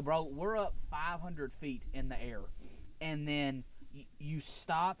 So, bro, we're up 500 feet in the air, and then you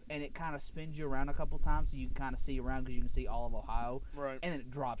stop, and it kind of spins you around a couple times, so you can kind of see around because you can see all of Ohio, Right. and then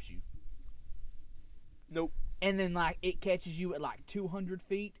it drops you. Nope. And then like it catches you at like 200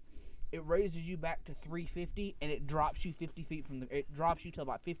 feet. It raises you back to 350, and it drops you 50 feet from the. It drops you to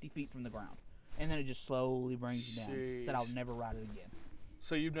about 50 feet from the ground, and then it just slowly brings you down. Said I'll Sheesh. never ride it again.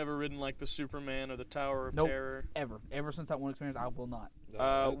 So you've never ridden like the Superman or the Tower of Nope. Terror? Ever since that one experience, I will not.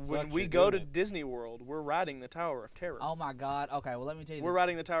 When we go to Disney World, we're riding the Tower of Terror. Oh my God. Okay, well let me tell you We're this.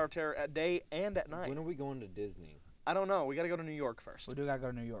 riding the Tower of Terror at day and at night. When are we going to Disney? I don't know. We got to go to New York first. We do gotta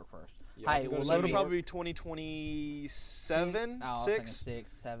go to New York first. Yeah, Hey, we go well to So let it'll me. probably be 2027, Oh, I was thinking 6.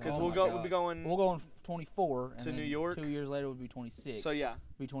 6, 7. Because Oh we'll my go. God. We'll be going. We'll go in 24 and To then New York. 2 years later would be 26. So yeah,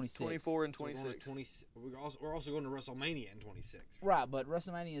 be 26. 24 and So we're going to 26. we're also going to WrestleMania in 26. Right, but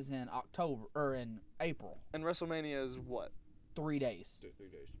WrestleMania is in October or in April. And WrestleMania is what? 3 days. 3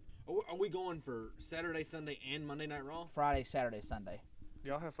 days. Are we going for Saturday, Sunday, and Monday Night Raw? Friday, Saturday, Sunday.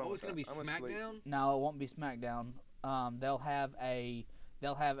 Y'all have fun. Oh, with it's going to be that. I'm asleep. SmackDown? No, it won't be SmackDown. They'll have a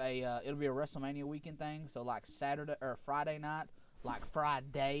it'll be a WrestleMania weekend thing. So like Saturday or Friday night, like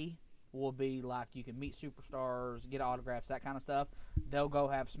Friday will be like you can meet superstars, get autographs, that kind of stuff. They'll go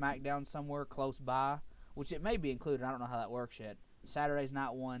have SmackDown somewhere close by, which it may be included. I don't know how that works yet. Saturday's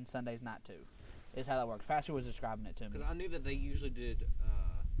night 1, Sunday's night 2. Is how that works. Pastor was describing it to me. Because I knew that they usually did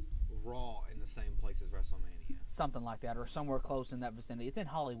Raw in the same place as WrestleMania. something like that, or somewhere close in that vicinity. It's in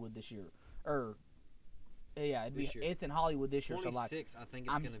Hollywood this year, or This year. it's in Hollywood this year. So like 26, I think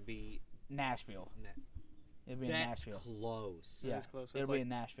it's I'm- going to be. Nashville. It'll be in That's Nashville. close. Yeah, It's close. it'll It's be like in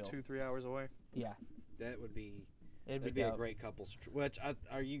Nashville. 2-3 hours away. Yeah, That would be. it'd That'd be a dope. great couples. Which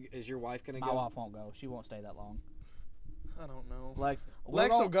are you? Is your wife going to My go? wife won't go. She won't stay that long. I don't know. Lex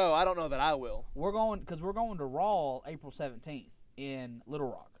Lex will go. I don't know that I will. We're going to Raw April 17th in Little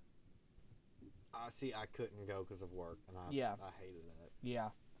Rock. See, I couldn't go because of work, and I hated that. Yeah,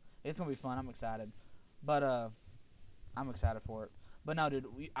 it's gonna be fun. I'm excited, but I'm excited for it. But no, dude,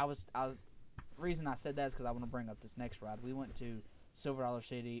 reason I said that is because I want to bring up this next ride. We went to Silver Dollar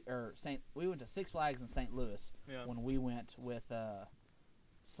City we went to Six Flags in St. Louis when we went with we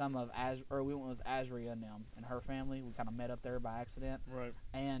went with Azria and them and her family. We kind of met up there by accident. Right.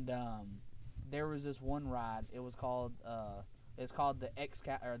 And there was this one ride. It was called the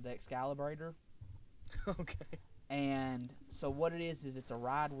Excalibur. Okay. And so what it is it's a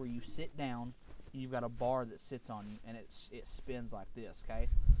ride where you sit down, and you've got a bar that sits on you, and it spins like this, okay?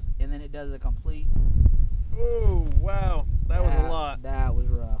 And then it does a complete. Oh wow, that was a lot. That was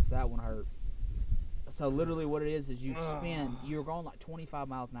rough. That one hurt. So literally, what it is you spin. You're going like 25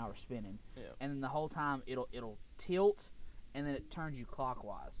 miles an hour spinning, and then the whole time it'll tilt, and then it turns you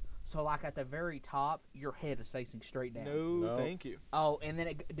clockwise. So like at the very top, your head is facing straight down. No, thank you. Oh, and then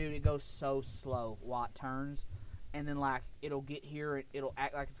it goes so slow while it turns, and then like it'll get here, and it'll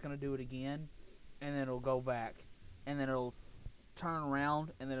act like it's gonna do it again, and then it'll go back, and then it'll turn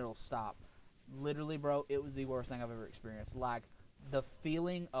around, and then it'll stop. Literally, bro, it was the worst thing I've ever experienced. Like the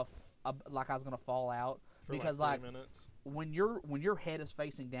feeling of like I was gonna fall out because like 3 minutes. when your head is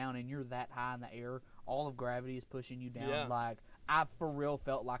facing down and you're that high in the air, all of gravity is pushing you down. Yeah. Like I for real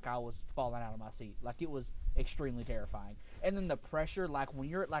felt like I was falling out of my seat. Like it was extremely terrifying. And then the pressure, like when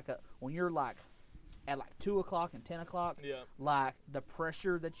you're at like 2 o'clock and 10 o'clock, like the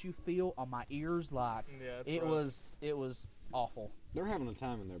pressure that you feel on my ears, like it was awful. They're having a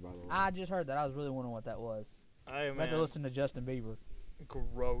time in there, by the way. I just heard that. I was really wondering what that was. I am I had to listen to Justin Bieber.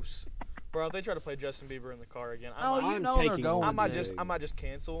 Gross. Bro, if they try to play Justin Bieber in the car again, I'm they're taking going. I might to. just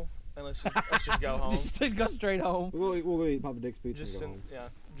cancel and let's just go home. Just go straight home. We'll eat Papa Dick's pizza Just and go send home.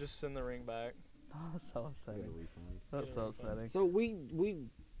 just send the ring back. Oh, that's so Get a upsetting. refund. That's so upsetting. So we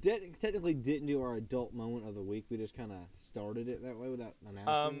technically didn't do our adult moment of the week. We just kind of started it that way without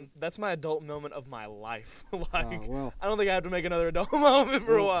announcing. That's my adult moment of my life. Like, well, I don't think I have to make another adult moment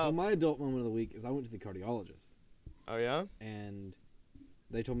for a while. So my adult moment of the week is I went to the cardiologist, Oh yeah? and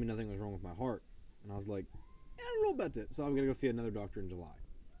they told me nothing was wrong with my heart, and I was like, I don't know about that. So I'm gonna go see another doctor in July.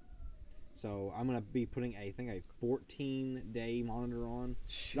 So I'm gonna be putting a 14-day monitor on.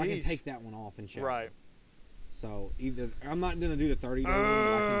 I can take that one off and check. Right. So either I'm not gonna do the 30-day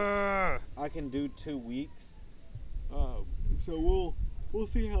one. But I can do 2 weeks. So we'll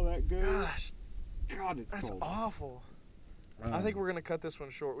see how that goes. Gosh, God, it's that's cold. awful. I think we're gonna cut this one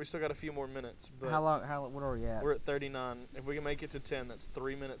short. We still got a few more minutes, but How long? What are we at? we're at 39. If we can make it to 10, that's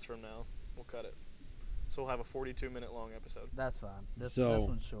 3 minutes from now. We'll cut it. So we'll have a 42-minute long episode. That's fine. This So-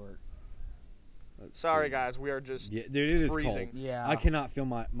 one's short. Let's Sorry, see. guys. We are just Yeah, dude, it is freezing. cold. Yeah. I cannot feel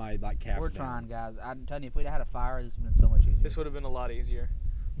my like calves. We're down. trying, guys. I'm telling you, if we'd had a fire, this would have been so much easier. This would have been a lot easier.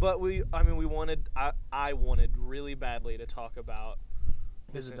 But we wanted, I wanted really badly to talk about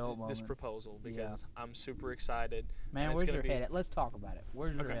His adult this moment. proposal because I'm super excited. Man, and it's where's gonna your be- head at? Let's talk about it.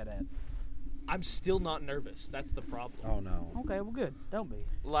 Where's your Okay. head at? I'm still not nervous. That's the problem. Oh no. Okay, well, good. Don't be.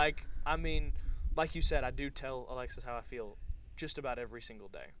 Like you said, I do tell Alexis how I feel just about every single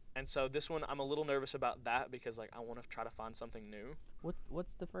day. And so this one, I'm a little nervous about that because I want to try to find something new.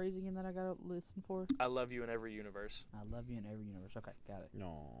 What's the phrase again that I gotta listen for? I love you in every universe. I love you in every universe. Okay, got it.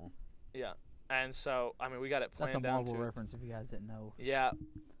 No. Yeah. And so, we got it That's a planned down Marvel to reference if you guys didn't know. Yeah.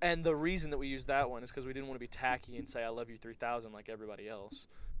 And the reason that we used that one is because we didn't want to be tacky and say I love you 3000 like everybody else.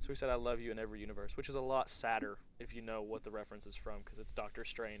 So we said I love you in every universe, which is a lot sadder if you know what the reference is from because it's Doctor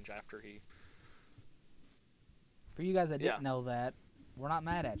Strange after he... For you guys that Yeah. didn't know that, we're not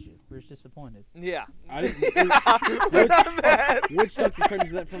mad at you. We're just disappointed. Yeah. I didn't. Which Doctor Strange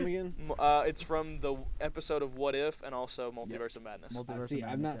is that from again? It's from the episode of What If and also Multiverse of Madness.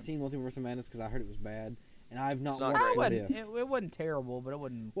 I've not seen Multiverse of Madness because I heard it was bad, and I've not It's not watched great. What It If. wasn't, it wasn't terrible, but it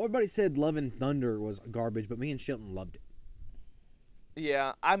wasn't. Well, everybody said Love and Thunder was garbage, but me and Shelton loved it.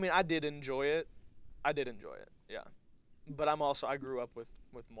 Yeah, I did enjoy it. Yeah. But I grew up with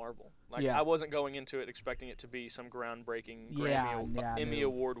Marvel. Like Yeah. I wasn't going into it expecting it to be some groundbreaking Yeah, I Emmy knew.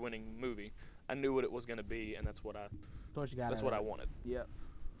 award-winning movie. I knew what it was going to be, and that's what I That's what I wanted. Yep.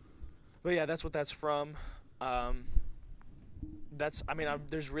 But yeah, that's what that's from.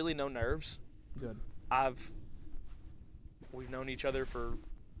 there's really no nerves. Good. We've known each other for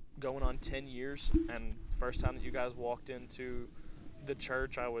going on 10 years, and first time that you guys walked into the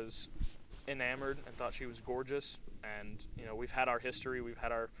church, I was enamored and thought she was gorgeous. And we've had our history, we've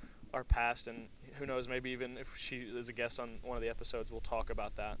had our past, and who knows, maybe even if she is a guest on one of the episodes, we'll talk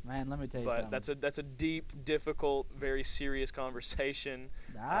about that. Man, let me tell you something. But that's a deep, difficult, very serious conversation.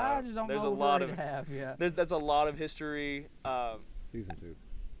 I just don't there's know a what lot we're of ready to have. Yeah. That's a lot of history. Season 2.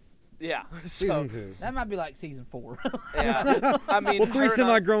 Yeah. Season 2. That might be like season 4. Yeah. I mean, Well, 3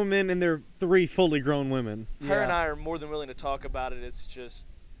 semi-grown men and they're 3 fully grown women. Her and I are more than willing to talk about it. It's just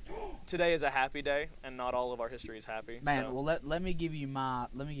today is a happy day, and not all of our history is happy. Man, so. well let me give you my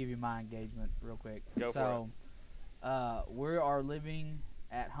engagement real quick. Go for it. We are living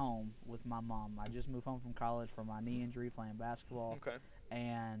at home with my mom. I just moved home from college from my knee injury playing basketball. Okay.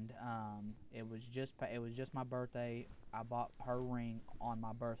 And it was just my birthday. I bought her ring on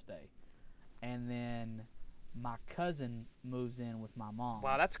my birthday, and then my cousin moves in with my mom.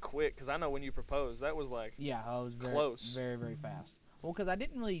 Wow, that's quick. Because I know when you proposed, that was like I was close, very very fast. Well, because I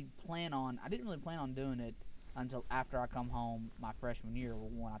didn't really plan on doing it until after I come home my freshman year.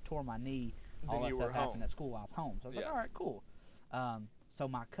 When I tore my knee, all that stuff happened at school. I was home, so I was like, all right, cool. So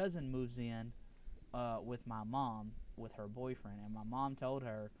my cousin moves in with my mom with her boyfriend, and my mom told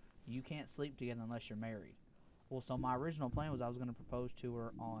her, you can't sleep together unless you're married. Well, so my original plan was I was going to propose to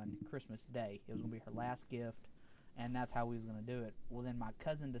her on Christmas Day. It was going to be her last gift, and that's how we was going to do it. Well, then my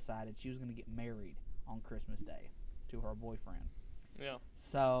cousin decided she was going to get married on Christmas Day to her boyfriend. Yeah.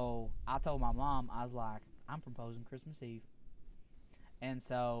 So I told my mom, I was like, I'm proposing Christmas Eve. And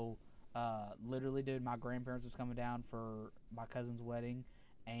so, literally, dude, my grandparents was coming down for my cousin's wedding,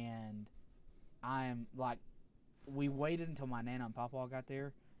 and I am like, we waited until my Nana and Papa got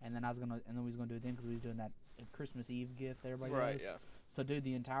there, and then we was gonna do it then because we was doing that Christmas Eve gift that everybody does. Yeah. So, dude,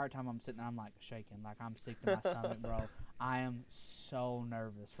 the entire time I'm sitting there, I'm like shaking, like I'm sick to my stomach, bro. I am so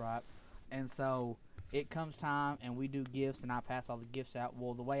nervous, right? And so it comes time, and we do gifts, and I pass all the gifts out.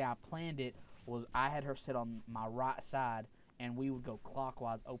 Well, the way I planned it was I had her sit on my right side, and we would go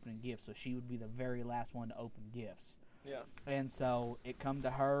clockwise opening gifts, so she would be the very last one to open gifts. Yeah. And so it come to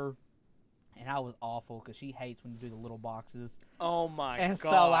her, and I was awful because she hates when you do the little boxes. Oh my god. And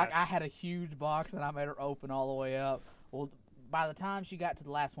so like I had a huge box, and I made her open all the way up. Well, by the time she got to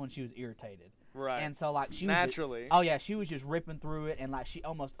the last one, she was irritated. Right. And so like she naturally. She was just ripping through it, and like she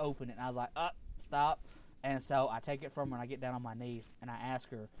almost opened it, and I was like, stop. And so I take it from her, and I get down on my knee, and I ask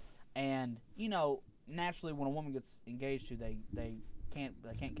her, and naturally when a woman gets engaged to, they can't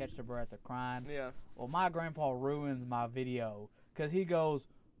catch their breath, they're crying. Yeah. Well, my grandpa ruins my video because he goes,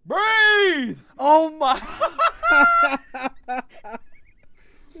 breathe. Oh my.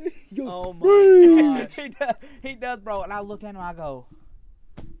 He goes, oh my gosh. He does, bro. And I look at him, and I go,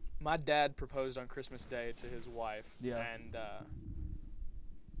 My dad proposed on Christmas Day to his wife. Yeah. And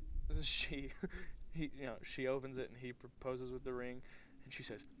she opens it, and he proposes with the ring, and she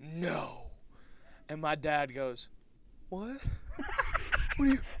says, "No." And my dad goes, "What?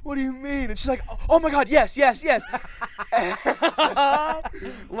 What do you mean?" And she's like, "Oh my God, yes."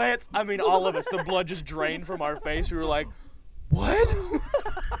 Lance, I mean all of us, the blood just drained from our face. We were like, "What?"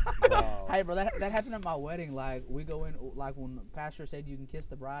 wow. Hey, bro, that happened at my wedding. Like, we go in, like, when the pastor said you can kiss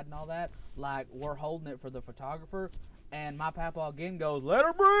the bride and all that, like, we're holding it for the photographer, and my papa again goes, "Let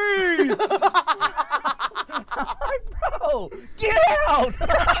her breathe." I'm like, bro, get out.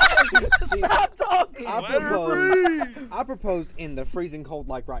 Stop talking. I proposed in the freezing cold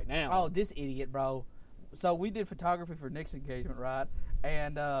like right now. Oh, this idiot, bro. So we did photography for Nick's engagement, right?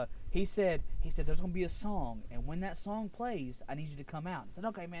 And he said there's gonna be a song, and when that song plays, I need you to come out. I said,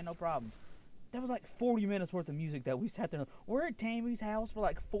 okay, man, no problem. That was like 40 minutes worth of music that we sat there. We're at Tammy's house for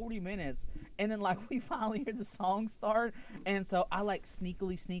like 40 minutes, and then like we finally hear the song start, and so I like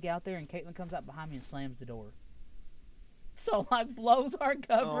sneakily sneak out there, and Caitlin comes out behind me and slams the door. So like blows our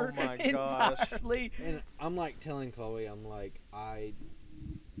cover Oh my gosh. entirely. And I'm like telling Chloe, I'm like, I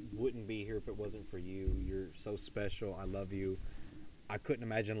wouldn't be here if it wasn't for you. You're so special. I love you. I couldn't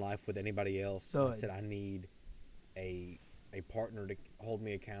imagine life with anybody else. I said I need a partner to hold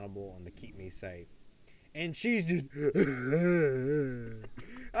me accountable and to keep me safe. And she's just,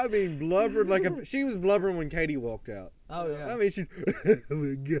 I mean, blubbered like she was blubbering when Katie walked out. Oh yeah. I mean, she's, oh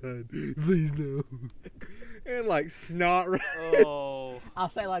my God, please no. And like snot. Oh. I'll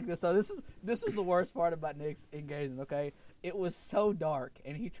say it like this though. This was the worst part about Nick's engagement. Okay, it was so dark,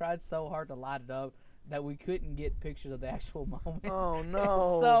 and he tried so hard to light it up that we couldn't get pictures of the actual moment. Oh,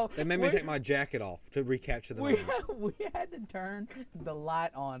 no. So They made me take my jacket off to recapture the we moment. we had to turn the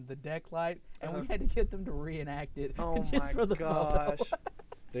light on, the deck light, and we had to get them to reenact it Oh just my for the gosh. photo.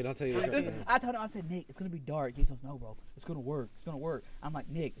 They don't tell you the This- right I told him, I said, Nick, it's gonna be dark. He says, no, bro, it's gonna work. It's gonna work. I'm like,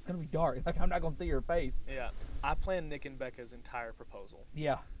 Nick, it's gonna be dark. Like, I'm not gonna see your face. Yeah. I planned Nick and Becca's entire proposal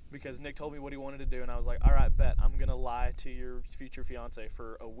Yeah. because Nick told me what he wanted to do, and I was like, all right, bet. I'm going to lie to your future fiance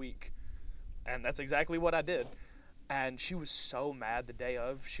for a week. And that's exactly what I did. And she was so mad the day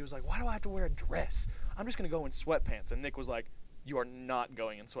of. She was like, why do I have to wear a dress? I'm just going to go in sweatpants. And Nick was like, you are not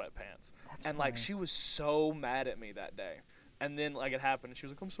going in sweatpants. That's And, like, funny. she was so mad at me that day. And then, like, it happened, and she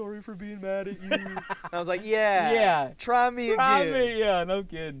was like, I'm sorry for being mad at you. And I was like, yeah. Yeah. Try me Try again. me, yeah, no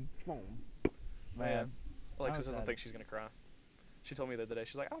kidding. Come on. Man. Alexis doesn't excited. think she's going to cry. She told me the other day,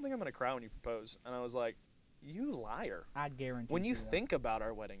 she's like, I don't think I'm going to cry when you propose. And I was like, you liar. I guarantee When you she will. think about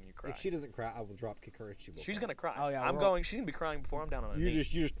our wedding, you cry. If she doesn't cry, I will drop kick her and she will. She's cry. going to cry. Oh, yeah, I'm we're- going, she's going to be crying before I'm down on her You knee.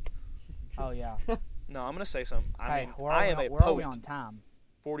 just. Oh, yeah. No, I'm going to say something. I Hey, mean, where I are am we a on, where are we poet. on time?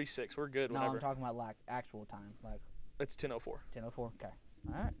 46. We're good No, whenever. I'm talking about, like, actual time. Like, It's 10:04. 10:04? Okay.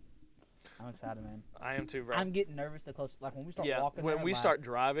 All right. I'm excited, man. I am too, bro. I'm getting nervous the close. Like, when we start yeah, walking when there, we like, start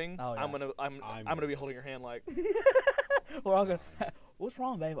driving, Oh, yeah. I'm gonna be holding nervous. your hand like we're all going, what's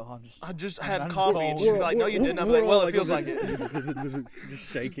wrong, babe? Oh, I'm just. I just I'm had just coffee, and cold. she's like, no, you didn't. I'm like, well, it feels like it.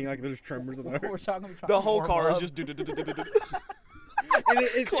 Just shaking like there's tremors in there. We're talking, we're trying The to whole warm car is up. just.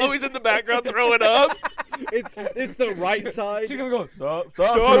 And Chloe's in the background throwing up. it's the right side. She's gonna go, stop.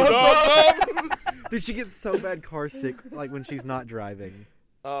 Stop. Dude, she gets so bad car sick like when she's not driving.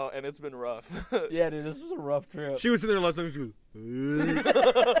 Oh, and it's been rough. Yeah, dude, this was a rough trip. She was sitting there last time. She goes.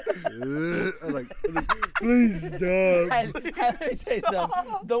 I was like, please stop. Hey, let me tell you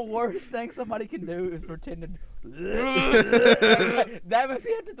something. The worst thing somebody can do is pretend to. That makes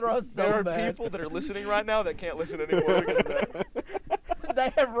you have to throw up so There are bad. people that are listening right now that can't listen anymore because of that. They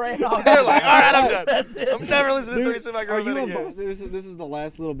have ran off. They're like, all right, I'm done. That's it. I'm never listening to Dude, 37 are you Microphone a, again. this is the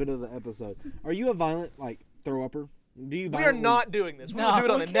last little bit of the episode. Are you a violent throw upper? Do you? We are violently- not doing this. We No, will do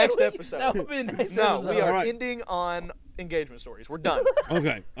it on we the can't- next we- episode. That would be the next No, episode. we are Alright. ending on engagement stories. We're done.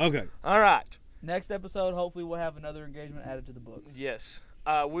 Okay. All right. Next episode, hopefully, we'll have another engagement added to the books. Yes.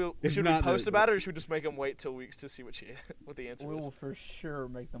 Should we not, post though. about it, or should we just make them wait till weeks to see what the answer We is? will for sure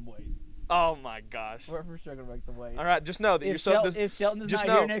make them wait. Oh my gosh. We're for sure gonna make them wait. All right. Just know that you're If, so. if Shelton is just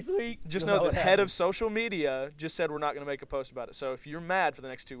not know- here next week, Just you'll know what the head of happened. social media just said we're not going to make a post about it. So if you're mad for the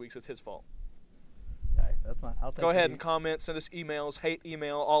next 2 weeks, it's his fault. Okay, that's fine. I'll take Go ahead it. and comment, send us emails, hate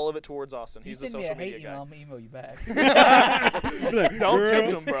email, all of it towards Austin. If you He's the send me social a hate media email, guy. I'm gonna email you back. He'd be like, Don't "Girl."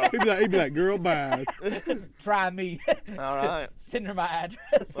 tempt him, bro. He'd be like, girl, bye. Try me. All right. Send her my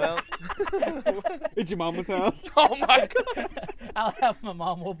address. Well, It's your mama's house. oh my God. I'll have my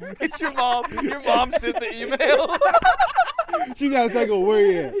mom open. It's your mom. Your mom sent the email. She's outside going,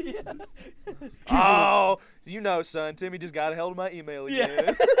 where you at? Yeah. Oh, you know, son. Timmy just got a hold of my email Yeah.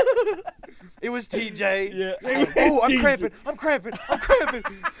 again. It was TJ. Yeah. Oh, I'm TJ. cramping. I'm cramping. I'm cramping.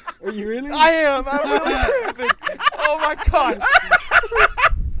 Are you really? I am. I'm really cramping. Oh my gosh.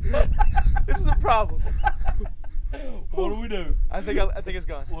 This is a problem. What do we do? I think it's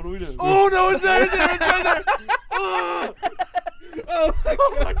gone. What do we do? Oh no, it's there. It's there. It's right there. Oh, oh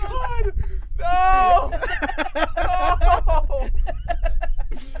my God. No.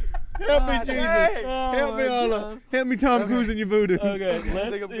 No. Help me, God, Jesus. dang. Help me, Allah. Help me, Tom Cruise, in your voodoo. Okay, think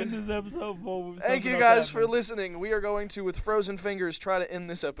let's I'm good. end this episode before Thank you something guys else for happens. listening. We are going to, with frozen fingers, try to end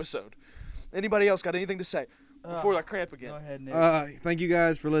this episode. Anybody else got anything to say before I cramp Go again? ahead, Nick. Thank you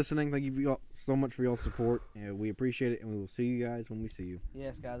guys for listening. Thank you for y'all so much for y'all's support. And we appreciate it, and we will see you guys when we see you.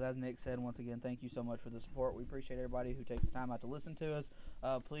 Yes, guys, as Nick said, once again, thank you so much for the support. We appreciate everybody who takes time out to listen to us.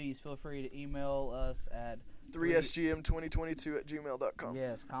 Please feel free to email us at 3sgm2022@gmail.com.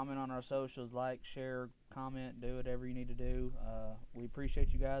 Yes, comment on our socials, like, share, comment, do whatever you need to do. We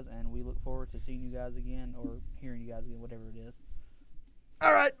appreciate you guys, and we look forward to seeing you guys again or hearing you guys again, whatever it is.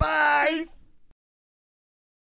 All right, bye. Peace.